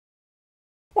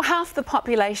Well, half the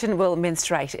population will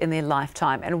menstruate in their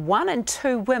lifetime, and 1 in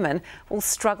 2 women will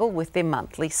struggle with their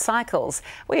monthly cycles.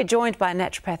 We are joined by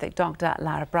naturopathic doctor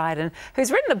Lara Brydon,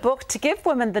 who's written a book to give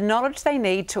women the knowledge they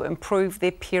need to improve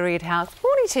their period health.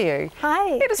 Morning to you.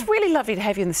 Hi. It is really lovely to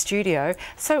have you in the studio.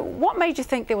 So what made you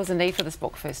think there was a need for this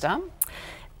book first up?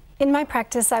 In my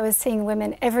practice, I was seeing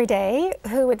women every day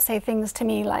who would say things to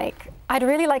me like, I'd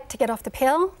really like to get off the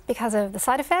pill because of the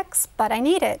side effects, but I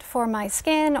need it for my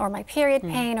skin or my period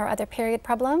pain or other period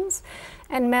problems.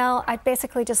 And Mel, I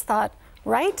basically just thought,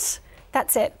 right,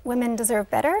 that's it. Women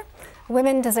deserve better.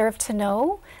 Women deserve to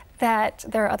know that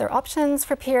there are other options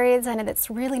for periods and it's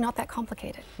really not that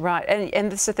complicated. Right,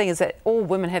 and this, the thing is that all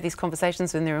women have these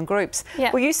conversations when they're in groups.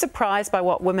 Yeah. Were you surprised by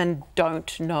what women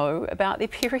don't know about their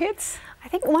periods? I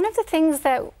think one of the things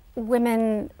that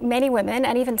many women,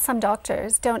 and even some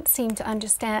doctors don't seem to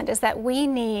understand is that we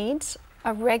need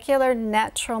a regular,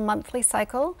 natural monthly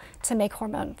cycle to make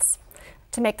hormones,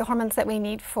 to make the hormones that we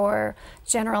need for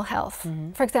general health.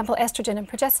 For example, estrogen and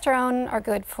progesterone are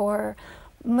good for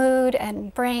mood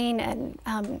and brain and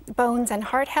bones and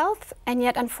heart health, and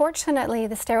yet unfortunately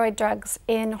the steroid drugs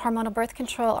in hormonal birth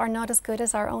control are not as good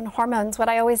as our own hormones. What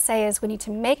I always say is we need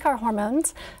to make our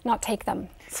hormones, not take them.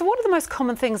 So what are the most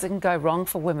common things that can go wrong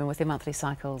for women with their monthly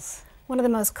cycles? One of the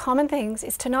most common things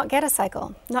is to not get a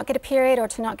cycle, not get a period or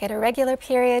to not get a regular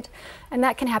period, and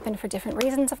that can happen for different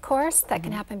reasons, of course. That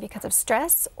can happen because of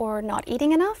stress or not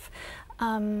eating enough.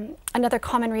 Another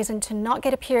common reason to not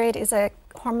get a period is a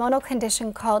hormonal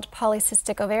condition called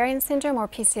polycystic ovarian syndrome, or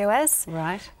PCOS,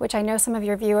 right, which I know some of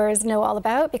your viewers know all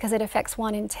about because it affects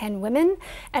 1 in 10 women,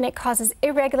 and it causes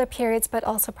irregular periods but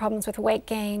also problems with weight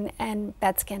gain and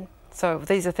bad skin. So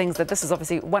these are things that, this is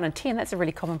obviously 1 in 10, that's a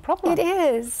really common problem. It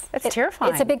is. That's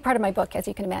terrifying. It's a big part of my book, as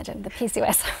you can imagine, the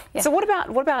PCOS. Yeah. So what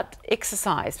about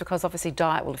exercise? Because obviously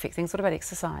diet will affect things. What about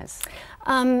exercise?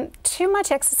 Too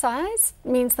much exercise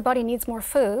means the body needs more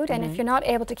food, and if you're not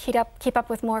able to keep up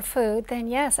with more food, then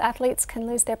yes, athletes can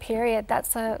lose their period.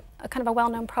 That's a kind of a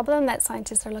well-known problem that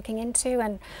scientists are looking into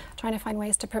and trying to find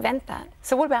ways to prevent that.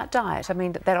 So what about diet? I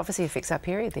mean, that obviously affects our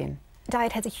period then.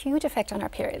 Diet has a huge effect on our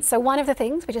periods. So one of the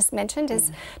things we just mentioned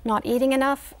is not eating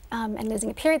enough and losing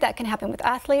a period. That can happen with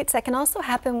athletes. That can also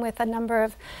happen with a number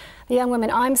of the young women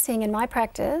I'm seeing in my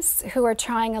practice who are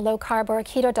trying a low-carb or a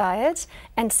keto diet,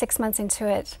 and 6 months into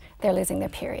it, they're losing their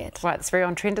period. Right, it's very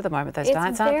on trend at the moment, those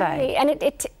diets, aren't they? And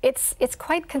it's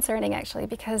quite concerning, actually,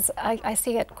 because I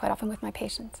see it quite often with my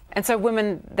patients. And so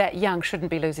women that young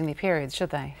shouldn't be losing their periods, should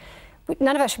they?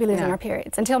 None of us should be losing our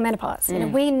periods until menopause. You know,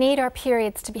 we need our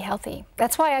periods to be healthy.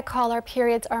 That's why I call our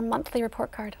periods our monthly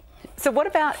report card. So what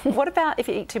about if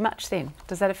you eat too much then?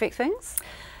 Does that affect things?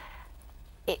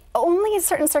 Only in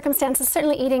certain circumstances.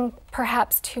 Certainly eating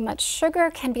perhaps too much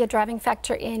sugar can be a driving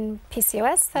factor in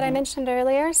PCOS that I mentioned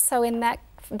earlier. So in that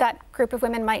group of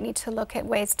women might need to look at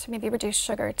ways to maybe reduce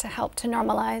sugar to help to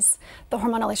normalize the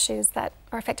hormonal issues that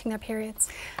are affecting their periods.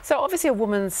 So obviously a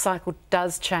woman's cycle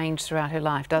does change throughout her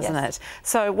life, doesn't it?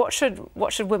 So what should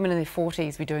women in their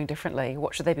 40s be doing differently?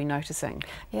 What should they be noticing?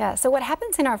 Yeah, so what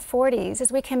happens in our 40s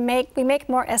is we make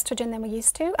more estrogen than we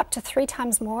used to, up to 3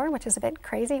 times more, which is a bit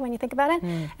crazy when you think about it.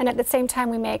 And at the same time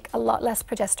we make a lot less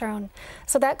progesterone.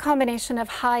 So that combination of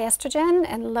high estrogen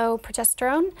and low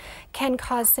progesterone can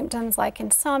cause symptoms like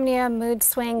insomnia, mood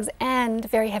swings, and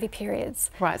very heavy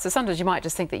periods. Right, so sometimes you might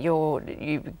just think that you're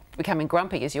becoming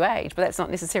grumpy as you age, but that's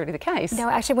not necessarily the case. No,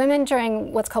 actually women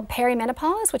during what's called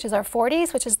perimenopause, which is our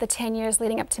 40s, which is the 10 years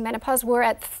leading up to menopause, we're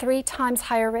at 3 times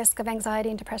higher risk of anxiety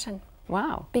and depression.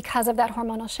 Wow. Because of that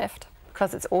hormonal shift.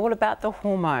 Because it's all about the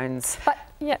hormones. But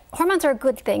yeah, hormones are a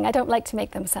good thing. I don't like to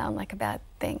make them sound like a bad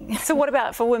thing. So what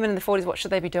about for women in the 40s, what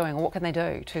should they be doing, or what can they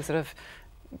do to sort of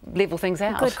level things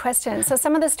out? Good question. So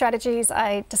some of the strategies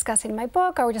I discuss in my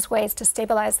book are just ways to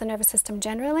stabilize the nervous system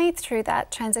generally through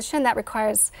that transition. That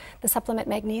requires the supplement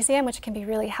magnesium, which can be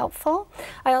really helpful.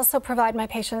 I also provide my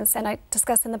patients, and I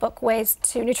discuss in the book,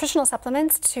 nutritional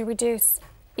supplements to reduce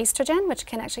estrogen, which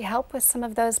can actually help with some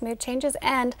of those mood changes.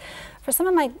 And for some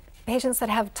of my patients that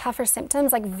have tougher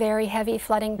symptoms, like very heavy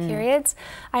flooding periods,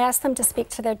 I ask them to speak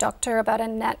to their doctor about a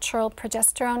natural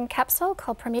progesterone capsule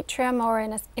called Prometrium, or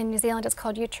in New Zealand it's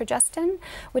called Utrogestin,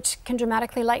 which can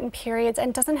dramatically lighten periods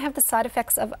and doesn't have the side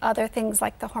effects of other things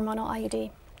like the hormonal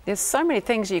IUD. There's so many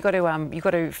things you've got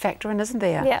to factor in, isn't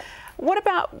there? Yeah. What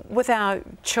about with our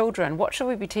children? What should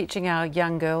we be teaching our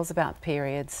young girls about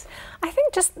periods? I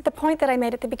think just the point that I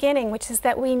made at the beginning, which is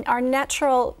that our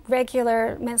natural,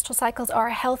 regular menstrual cycles are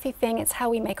a healthy thing. It's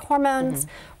how we make hormones.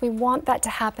 We want that to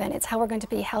happen. It's how we're going to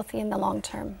be healthy in the long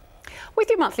term. With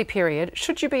your monthly period,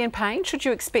 should you be in pain? Should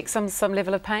you expect some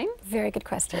level of pain? Very good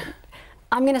question.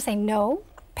 I'm going to say no.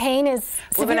 pain is...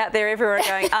 Women out there everywhere are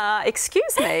going,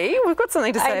 excuse me, we've got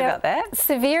something to say about that.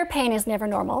 Severe pain is never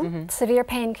normal. Severe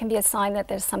pain can be a sign that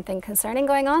there's something concerning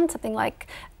going on, something like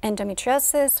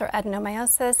endometriosis or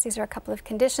adenomyosis. These are a couple of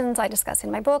conditions I discuss in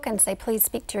my book and say, please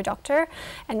speak to your doctor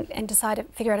and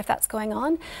figure out if that's going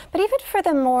on. But even for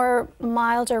the more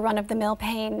milder run-of-the-mill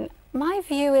pain, my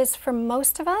view is for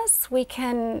most of us, we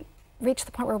can reach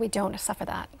the point where we don't suffer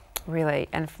that. Really,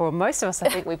 and for most of us, I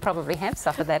think we probably have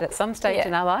suffered that at some stage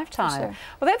in our lifetime. Sure.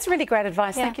 Well, that's really great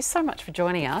advice. Thank you so much for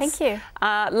joining us. Thank you.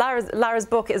 Lara's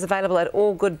book is available at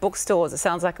all good bookstores. It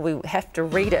sounds like we have to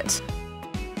read it.